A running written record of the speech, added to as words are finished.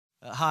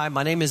Hi,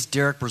 my name is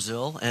Derek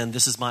Brazil, and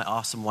this is my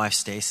awesome wife,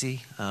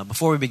 Stacy.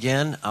 Before we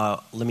begin,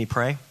 let me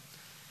pray.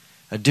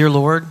 Dear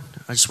Lord,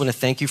 I just want to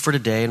thank you for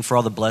today and for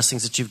all the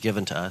blessings that you've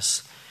given to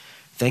us.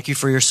 Thank you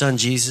for your son,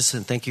 Jesus,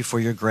 and thank you for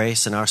your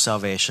grace and our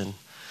salvation.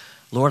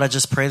 Lord, I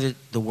just pray that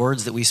the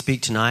words that we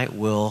speak tonight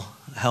will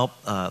help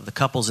the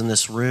couples in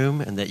this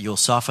room and that you'll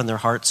soften their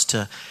hearts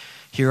to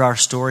hear our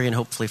story and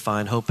hopefully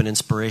find hope and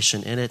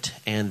inspiration in it,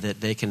 and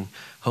that they can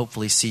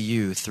hopefully see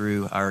you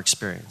through our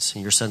experience.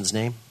 In your son's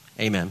name,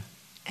 amen.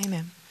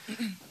 Amen.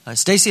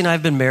 Stacy and I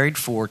have been married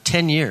for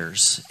 10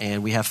 years,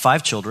 and we have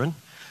 5 children.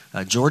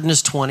 Jordan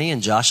is 20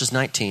 and Josh is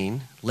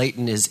 19.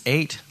 Leighton is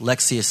 8,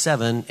 Lexi is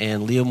 7,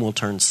 and Liam will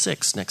turn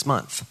 6 next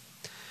month.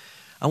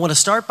 I want to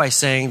start by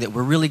saying that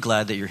we're really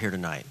glad that you're here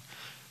tonight.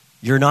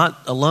 You're not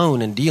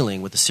alone in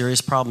dealing with the serious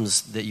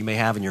problems that you may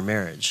have in your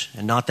marriage.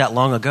 And not that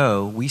long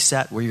ago, we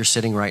sat where you're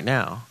sitting right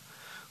now.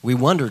 We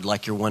wondered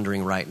like you're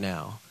wondering right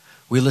now.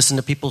 We listened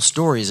to people's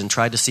stories and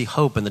tried to see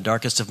hope in the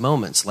darkest of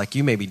moments like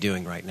you may be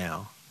doing right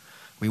now.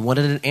 We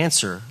wanted an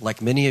answer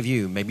like many of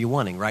you may be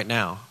wanting right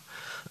now.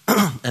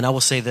 And I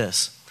will say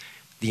this,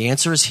 the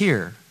answer is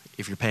here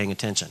if you're paying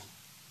attention.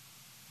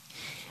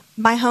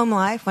 My home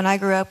life when I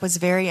grew up was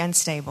very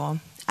unstable.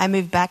 I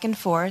moved back and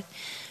forth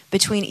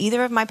between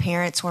either of my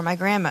parents or my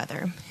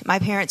grandmother. My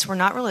parents were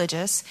not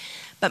religious,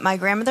 but my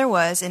grandmother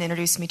was and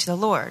introduced me to the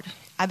Lord.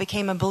 I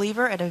became a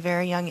believer at a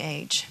very young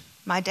age.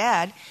 My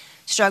dad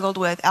struggled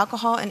with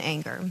alcohol and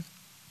anger.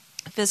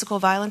 Physical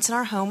violence in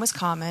our home was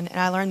common, and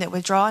I learned that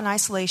withdrawal and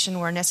isolation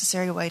were a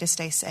necessary way to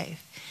stay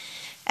safe.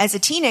 As a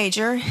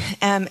teenager,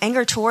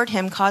 anger toward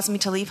him caused me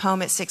to leave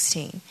home at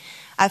 16.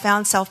 I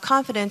found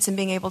self-confidence in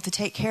being able to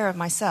take care of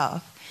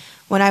myself.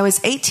 When I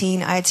was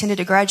 18, I attended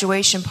a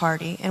graduation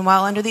party, and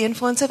while under the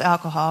influence of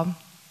alcohol,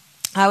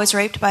 I was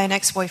raped by an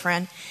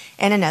ex-boyfriend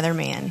and another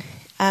man.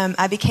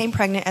 I became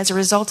pregnant as a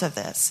result of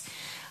this.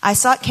 I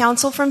sought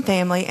counsel from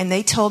family, and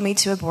they told me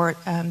to abort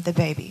the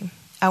baby.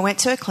 I went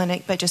to a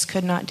clinic, but just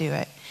could not do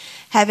it.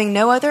 Having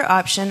no other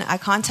option, I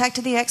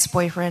contacted the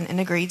ex-boyfriend and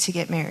agreed to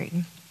get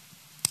married.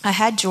 I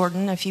had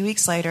Jordan a few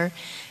weeks later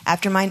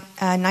after my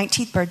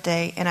 19th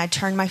birthday, and I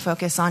turned my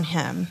focus on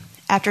him.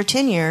 After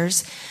 10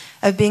 years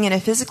of being in a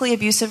physically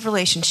abusive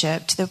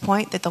relationship to the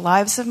point that the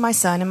lives of my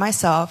son and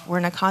myself were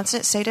in a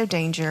constant state of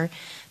danger,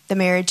 the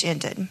marriage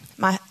ended.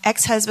 My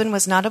ex-husband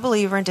was not a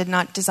believer and did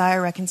not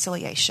desire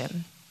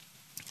reconciliation.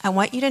 I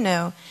want you to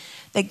know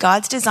that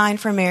God's design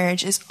for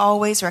marriage is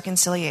always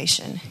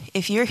reconciliation.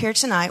 If you're here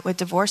tonight with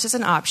divorce as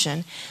an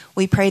option,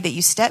 we pray that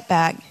you step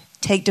back,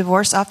 take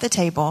divorce off the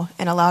table,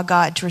 and allow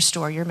God to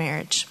restore your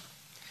marriage.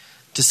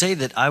 To say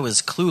that I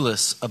was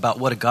clueless about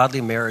what a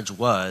godly marriage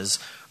was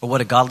or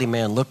what a godly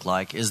man looked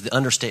like is the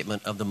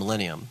understatement of the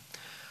millennium.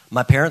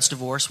 My parents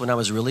divorced when I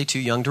was really too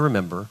young to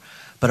remember,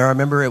 but I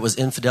remember it was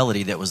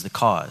infidelity that was the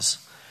cause.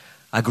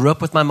 I grew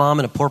up with my mom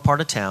in a poor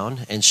part of town,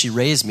 and she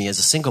raised me as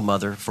a single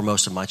mother for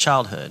most of my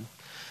childhood.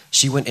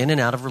 She went in and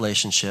out of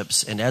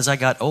relationships, and as I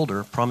got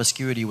older,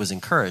 promiscuity was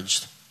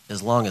encouraged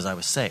as long as I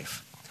was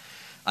safe.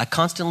 I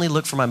constantly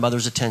looked for my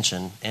mother's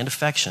attention and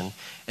affection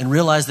and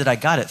realized that I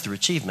got it through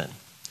achievement.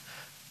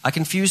 I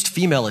confused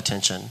female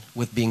attention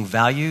with being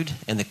valued,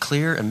 and the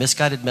clear and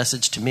misguided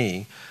message to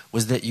me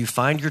was that you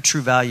find your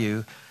true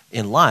value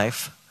in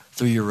life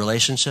through your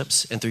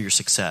relationships and through your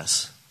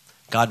success.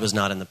 God was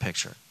not in the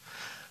picture.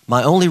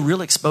 My only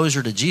real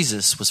exposure to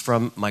Jesus was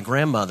from my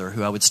grandmother,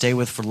 who I would stay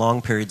with for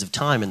long periods of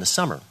time in the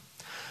summer.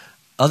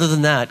 Other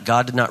than that,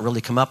 God did not really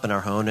come up in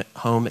our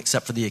home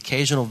except for the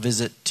occasional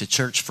visit to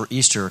church for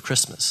Easter or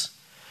Christmas.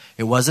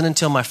 It wasn't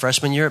until my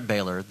freshman year at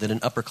Baylor that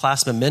an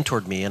upperclassman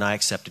mentored me and I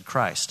accepted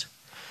Christ.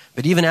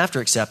 But even after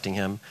accepting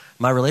him,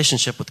 my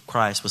relationship with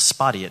Christ was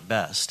spotty at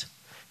best.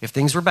 If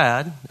things were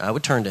bad, I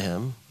would turn to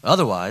him.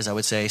 Otherwise, I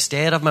would say,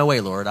 "Stay out of my way,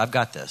 Lord, I've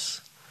got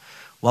this."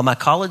 While my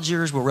college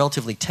years were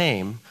relatively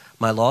tame,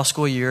 my law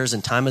school years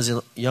and time as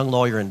a young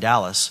lawyer in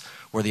Dallas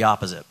were the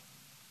opposite.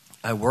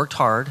 I worked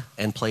hard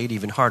and played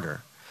even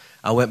harder.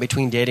 I went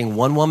between dating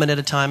one woman at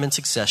a time in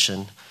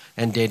succession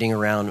and dating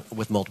around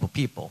with multiple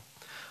people.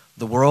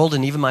 The world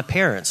and even my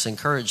parents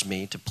encouraged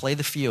me to play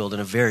the field in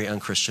a very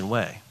unchristian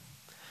way.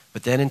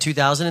 But then in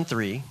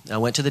 2003, I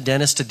went to the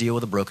dentist to deal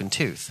with a broken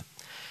tooth.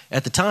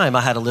 At the time,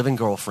 I had a living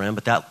girlfriend,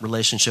 but that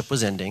relationship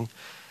was ending.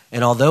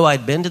 And although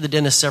I'd been to the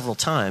dentist several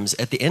times,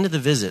 at the end of the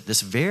visit,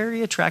 this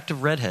very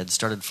attractive redhead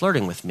started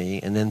flirting with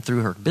me and then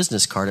threw her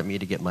business card at me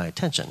to get my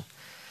attention.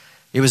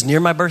 It was near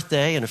my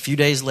birthday, and a few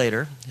days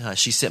later,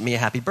 she sent me a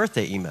happy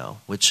birthday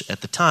email, which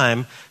at the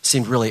time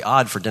seemed really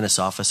odd for dentist's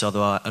office,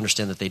 although I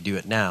understand that they do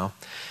it now.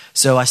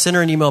 So I sent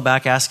her an email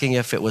back asking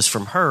if it was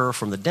from her or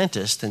from the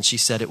dentist, and she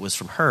said it was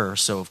from her.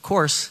 So, of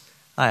course,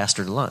 I asked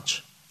her to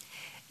lunch.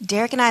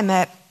 Derek and I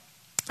met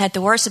at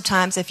the worst of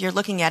times if you're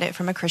looking at it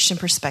from a Christian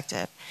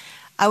perspective.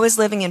 I was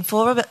living in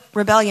full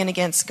rebellion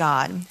against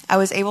God. I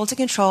was able to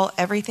control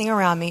everything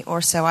around me,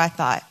 or so I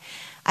thought.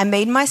 I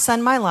made my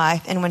son my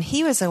life, and when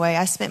he was away,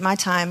 I spent my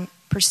time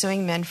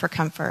pursuing men for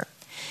comfort.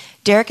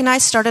 Derek and I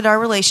started our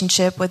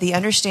relationship with the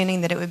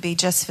understanding that it would be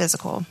just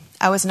physical.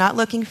 I was not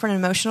looking for an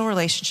emotional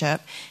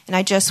relationship, and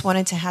I just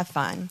wanted to have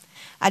fun.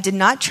 I did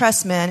not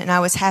trust men, and I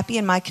was happy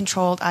in my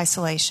controlled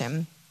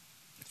isolation.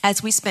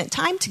 As we spent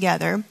time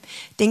together,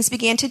 things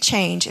began to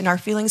change, and our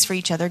feelings for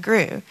each other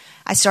grew.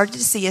 I started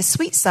to see a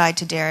sweet side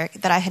to Derek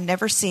that I had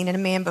never seen in a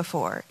man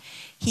before.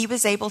 He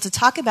was able to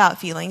talk about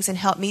feelings and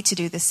help me to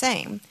do the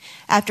same.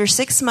 After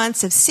 6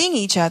 months of seeing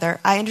each other,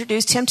 I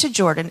introduced him to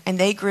Jordan, and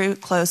they grew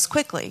close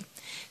quickly.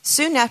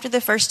 Soon after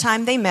the first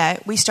time they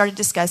met, we started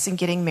discussing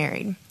getting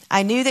married.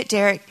 I knew that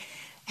Derek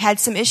had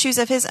some issues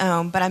of his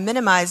own, but I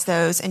minimized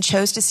those and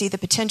chose to see the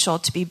potential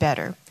to be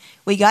better.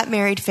 We got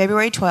married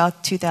February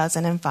 12th,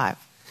 2005.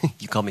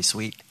 You call me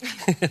sweet.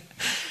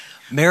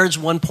 Marriage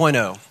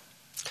 1.0.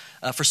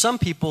 For some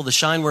people, the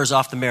shine wears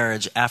off the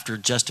marriage after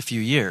just a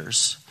few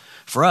years.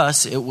 For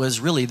us, it was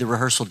really the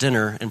rehearsal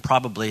dinner and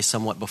probably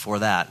somewhat before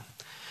that.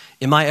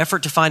 In my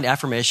effort to find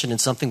affirmation in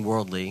something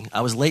worldly,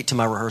 I was late to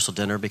my rehearsal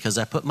dinner because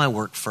I put my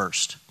work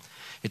first.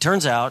 It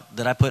turns out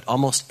that I put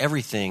almost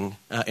everything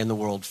in the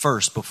world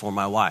first before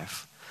my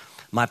wife.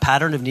 My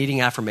pattern of needing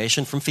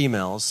affirmation from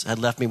females had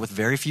left me with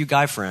very few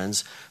guy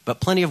friends, but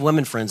plenty of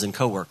women friends and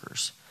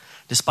coworkers.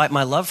 Despite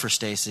my love for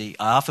Stacy,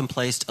 I often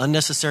placed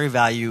unnecessary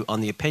value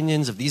on the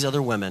opinions of these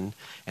other women,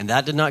 and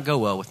that did not go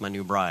well with my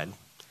new bride.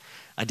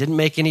 I didn't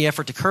make any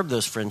effort to curb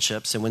those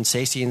friendships, and when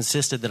Stacy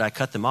insisted that I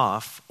cut them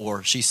off,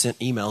 or she sent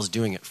emails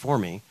doing it for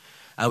me,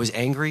 I was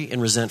angry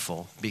and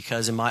resentful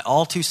because in my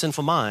all too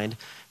sinful mind,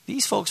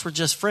 these folks were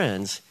just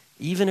friends,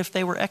 even if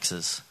they were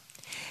exes.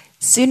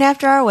 Soon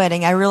after our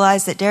wedding, I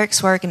realized that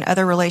Derek's work and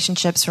other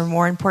relationships were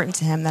more important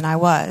to him than I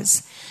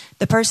was.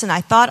 The person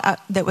I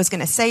thought that was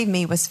going to save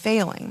me was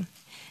failing.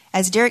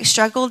 As Derek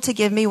struggled to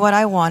give me what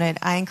I wanted,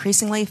 I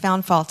increasingly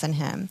found fault in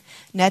him.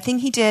 Nothing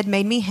he did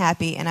made me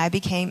happy, and I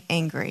became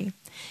angry.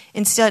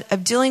 Instead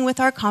of dealing with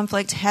our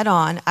conflict head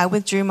on, I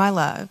withdrew my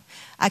love.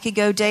 I could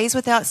go days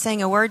without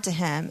saying a word to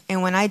him,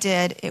 and when I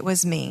did, it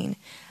was mean.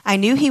 I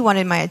knew he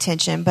wanted my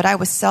attention, but I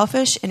was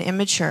selfish and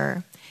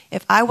immature.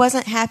 If I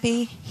wasn't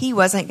happy, he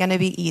wasn't going to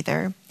be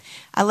either.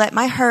 I let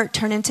my hurt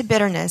turn into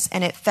bitterness,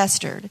 and it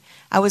festered.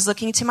 I was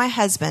looking to my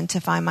husband to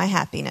find my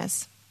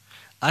happiness.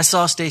 I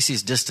saw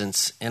Stacy's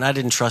distance, and I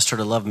didn't trust her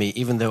to love me,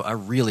 even though I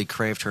really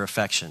craved her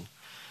affection.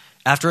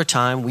 After a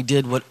time, we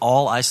did what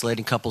all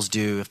isolating couples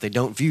do if they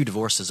don't view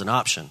divorce as an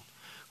option.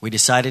 We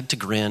decided to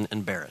grin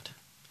and bear it.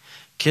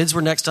 Kids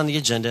were next on the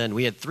agenda, and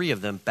we had 3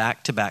 of them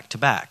back to back to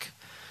back.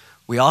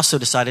 We also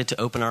decided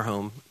to open our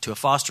home to a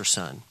foster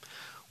son.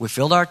 We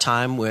filled our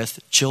time with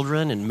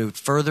children and moved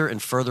further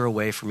and further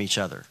away from each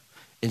other.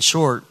 In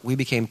short, we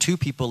became 2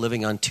 people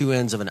living on 2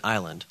 ends of an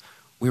island.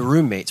 We were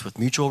roommates with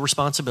mutual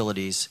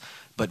responsibilities,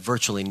 but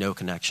virtually no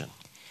connection.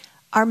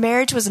 Our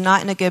marriage was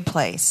not in a good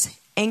place.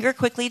 Anger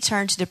quickly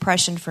turned to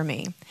depression for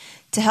me.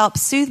 To help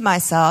soothe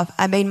myself,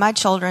 I made my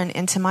children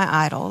into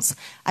my idols.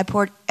 I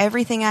poured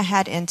everything I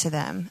had into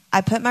them.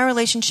 I put my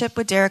relationship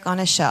with Derek on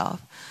a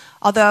shelf.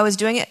 Although I was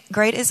doing it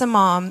great as a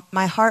mom,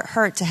 my heart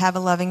hurt to have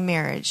a loving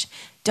marriage.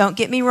 Don't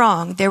get me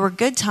wrong, there were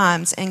good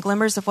times and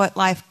glimmers of what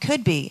life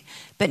could be,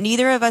 but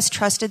neither of us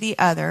trusted the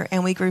other,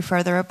 and we grew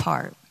further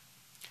apart.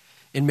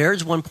 In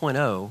Marriage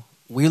 1.0,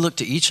 we looked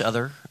to each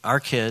other, our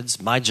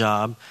kids, my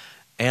job,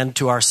 and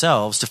to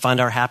ourselves to find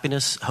our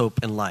happiness, hope,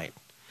 and light.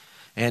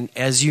 And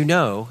as you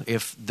know,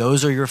 if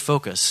those are your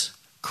focus,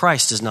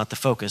 Christ is not the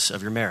focus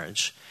of your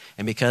marriage.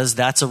 And because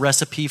that's a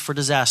recipe for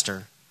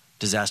disaster,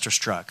 disaster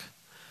struck.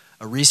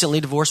 A recently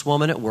divorced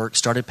woman at work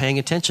started paying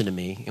attention to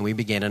me, and we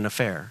began an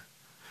affair.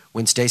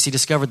 When Stacy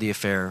discovered the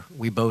affair,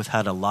 we both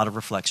had a lot of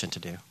reflection to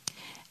do.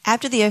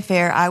 After the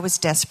affair, I was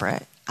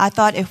desperate. I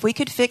thought if we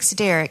could fix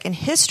Derek and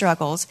his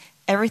struggles,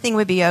 everything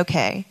would be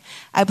okay.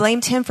 I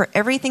blamed him for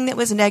everything that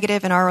was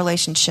negative in our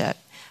relationship.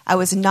 I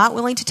was not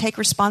willing to take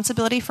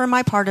responsibility for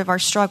my part of our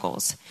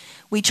struggles.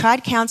 We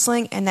tried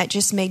counseling, and that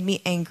just made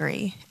me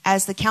angry.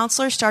 As the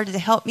counselor started to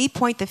help me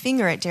point the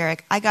finger at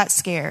Derek, I got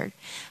scared.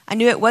 I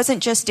knew it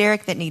wasn't just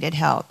Derek that needed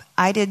help.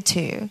 I did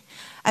too.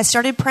 I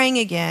started praying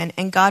again,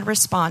 and God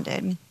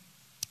responded.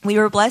 We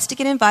were blessed to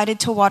get invited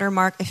to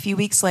Watermark a few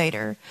weeks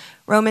later.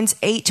 Romans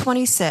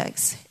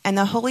 8:26, and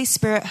the Holy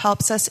Spirit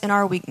helps us in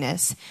our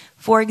weakness.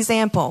 For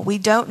example, we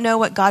don't know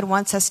what God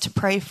wants us to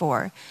pray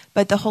for,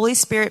 but the Holy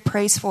Spirit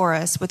prays for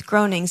us with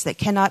groanings that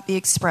cannot be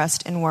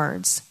expressed in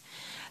words.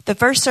 The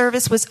first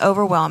service was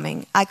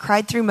overwhelming. I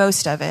cried through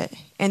most of it.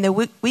 In the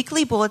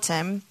weekly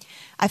bulletin,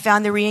 I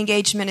found the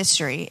Re-Engage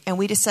Ministry, and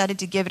we decided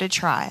to give it a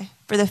try.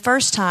 For the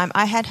first time,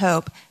 I had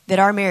hope that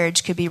our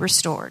marriage could be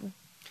restored.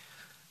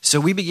 So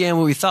we began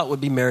what we thought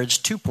would be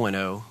Marriage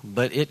 2.0,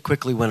 but it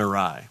quickly went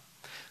awry.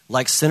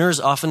 Like sinners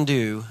often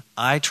do,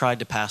 I tried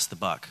to pass the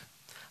buck.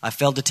 I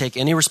failed to take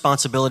any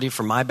responsibility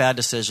for my bad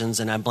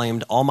decisions, and I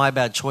blamed all my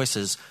bad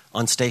choices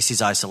on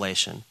Stacy's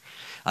isolation.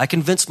 I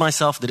convinced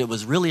myself that it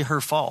was really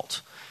her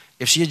fault.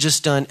 If she had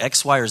just done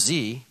X, Y, or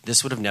Z,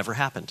 this would have never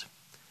happened.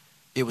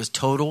 It was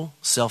total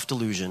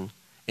self-delusion,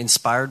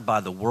 inspired by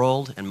the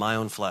world and my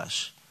own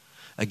flesh.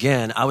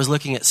 Again, I was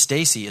looking at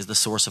Stacy as the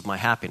source of my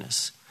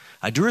happiness.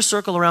 I drew a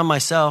circle around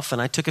myself,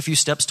 and I took a few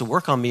steps to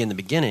work on me in the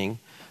beginning,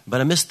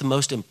 but I missed the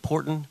most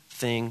important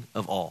thing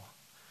of all.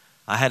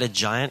 I had a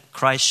giant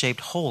Christ-shaped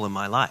hole in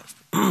my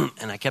life,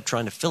 and I kept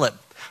trying to fill it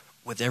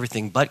with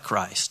everything but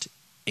Christ,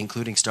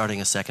 including starting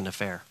a second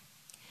affair.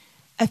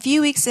 A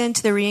few weeks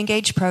into the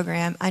Reengage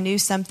program, I knew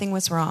something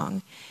was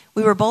wrong.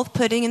 We were both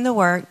putting in the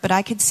work, but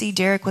I could see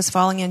Derek was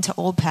falling into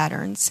old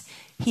patterns.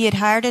 He had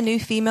hired a new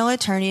female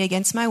attorney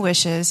against my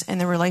wishes, and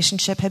the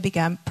relationship had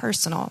become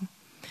personal.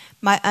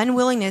 My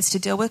unwillingness to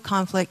deal with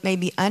conflict made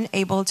me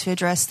unable to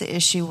address the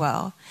issue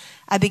well.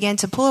 I began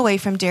to pull away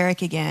from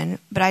Derek again,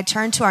 but I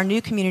turned to our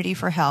new community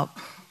for help.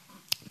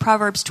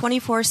 Proverbs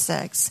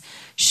 24:6,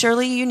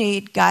 surely you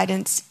need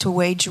guidance to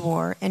wage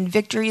war, and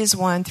victory is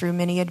won through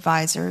many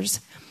advisors.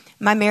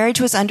 My marriage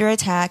was under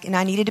attack, and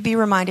I needed to be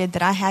reminded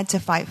that I had to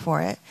fight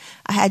for it.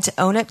 I had to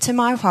own up to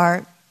my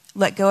heart,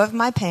 let go of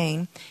my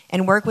pain,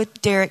 and work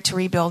with Derek to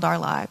rebuild our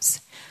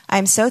lives. I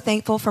am so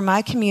thankful for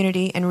my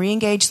community and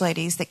Reengage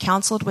ladies that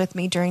counseled with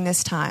me during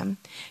this time.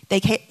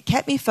 They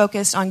kept me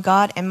focused on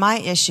God and my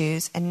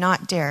issues and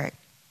not Derek.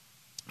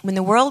 When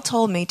the world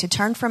told me to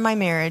turn from my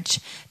marriage,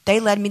 they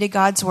led me to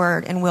God's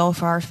word and will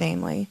for our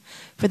family.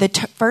 For the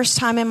first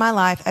time in my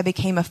life, I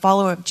became a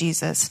follower of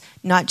Jesus,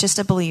 not just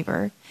a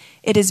believer.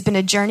 It has been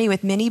a journey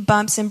with many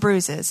bumps and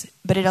bruises,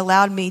 but it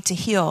allowed me to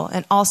heal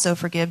and also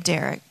forgive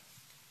Derek.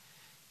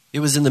 It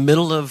was in the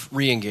middle of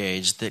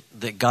Reengage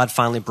that God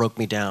finally broke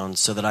me down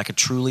so that I could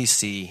truly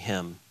see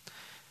him.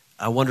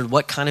 I wondered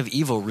what kind of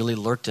evil really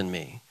lurked in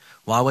me.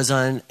 Why was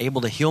I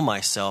unable to heal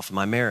myself in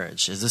my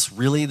marriage? Is this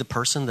really the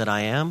person that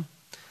I am?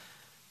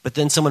 But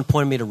then someone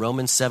pointed me to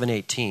Romans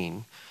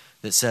 7:18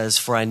 that says,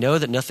 for I know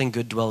that nothing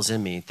good dwells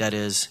in me, that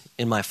is,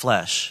 in my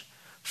flesh.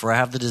 For I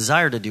have the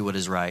desire to do what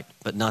is right,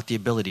 but not the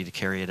ability to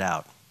carry it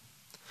out.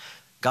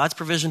 God's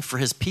provision for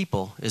his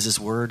people is his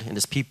word and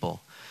his people.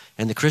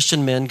 And the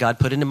Christian men God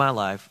put into my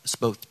life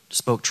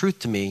spoke truth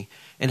to me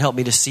and helped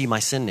me to see my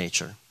sin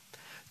nature.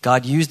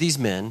 God used these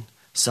men,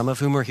 some of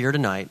whom are here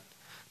tonight,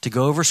 to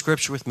go over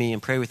scripture with me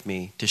and pray with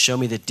me to show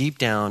me that deep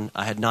down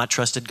I had not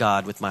trusted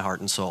God with my heart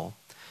and soul.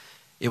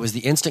 It was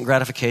the instant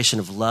gratification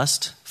of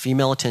lust,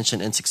 female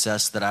attention, and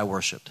success that I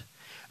worshiped.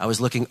 I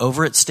was looking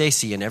over at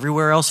Stacy and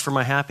everywhere else for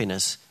my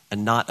happiness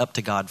and not up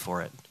to God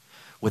for it.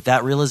 With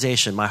that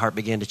realization, my heart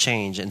began to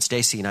change, and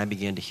Stacy and I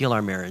began to heal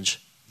our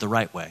marriage the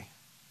right way.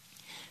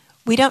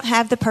 We don't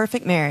have the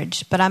perfect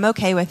marriage, but I'm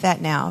okay with that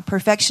now.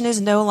 Perfection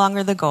is no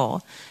longer the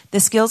goal. The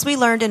skills we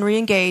learned in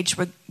Reengage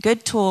were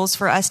good tools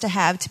for us to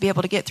have to be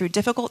able to get through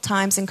difficult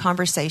times and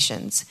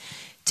conversations.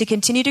 To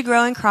continue to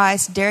grow in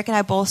Christ, Derek and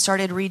I both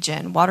started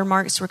Regen,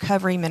 Watermark's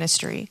recovery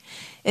ministry.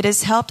 It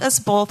has helped us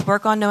both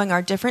work on knowing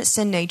our different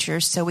sin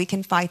natures so we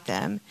can fight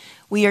them.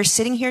 We are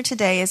sitting here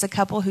today as a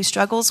couple who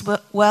struggles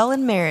well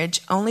in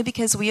marriage only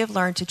because we have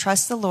learned to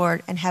trust the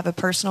Lord and have a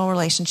personal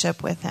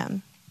relationship with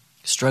him.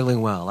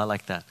 Struggling well, I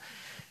like that.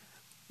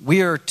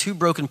 We are two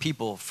broken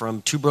people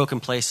from two broken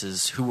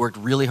places who worked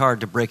really hard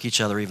to break each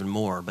other even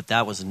more, but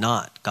that was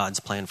not God's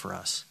plan for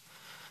us.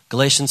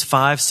 Galatians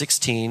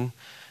 5:16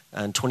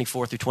 and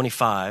 24 through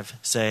 25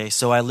 say,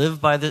 So I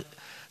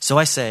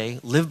say,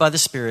 live by the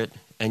Spirit,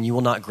 and you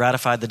will not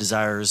gratify the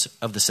desires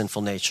of the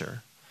sinful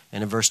nature.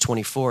 And in verse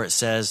 24 it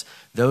says,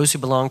 those who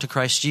belong to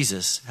Christ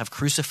Jesus have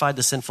crucified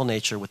the sinful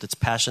nature with its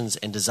passions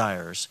and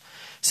desires.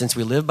 Since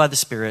we live by the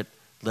Spirit,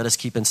 let us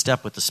keep in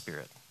step with the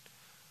Spirit.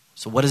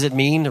 So what does it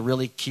mean to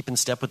really keep in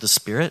step with the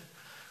Spirit?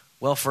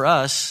 Well, for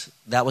us,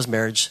 that was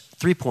marriage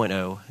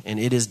 3.0, and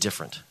it is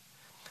different.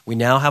 We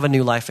now have a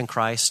new life in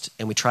Christ,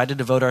 and we try to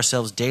devote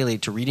ourselves daily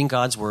to reading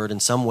God's word in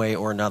some way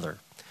or another.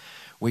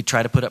 We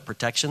try to put up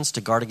protections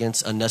to guard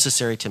against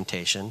unnecessary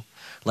temptation,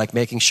 like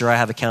making sure I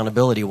have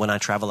accountability when I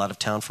travel out of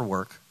town for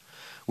work.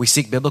 We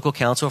seek biblical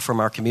counsel from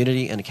our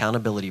community and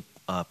accountability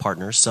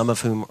partners, some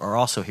of whom are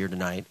also here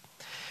tonight.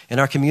 And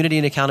our community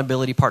and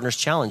accountability partners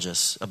challenge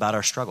us about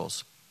our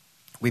struggles.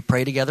 We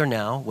pray together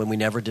now when we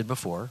never did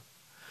before.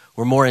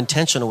 We're more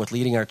intentional with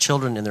leading our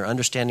children in their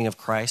understanding of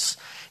Christ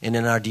and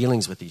in our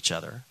dealings with each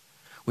other.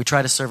 We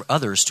try to serve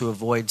others to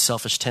avoid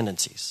selfish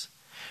tendencies.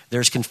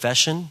 There's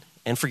confession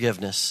and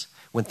forgiveness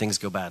when things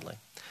go badly.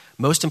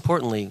 Most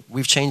importantly,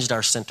 we've changed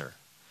our center.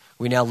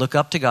 We now look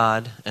up to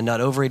God and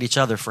not over at each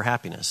other for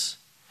happiness.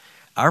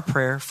 Our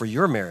prayer for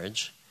your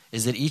marriage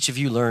is that each of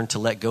you learn to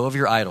let go of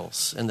your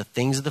idols and the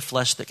things of the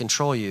flesh that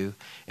control you,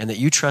 and that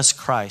you trust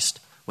Christ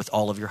with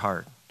all of your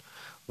heart.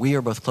 We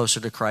are both closer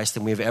to Christ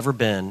than we have ever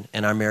been,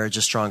 and our marriage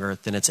is stronger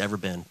than it's ever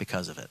been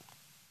because of it.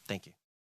 Thank you.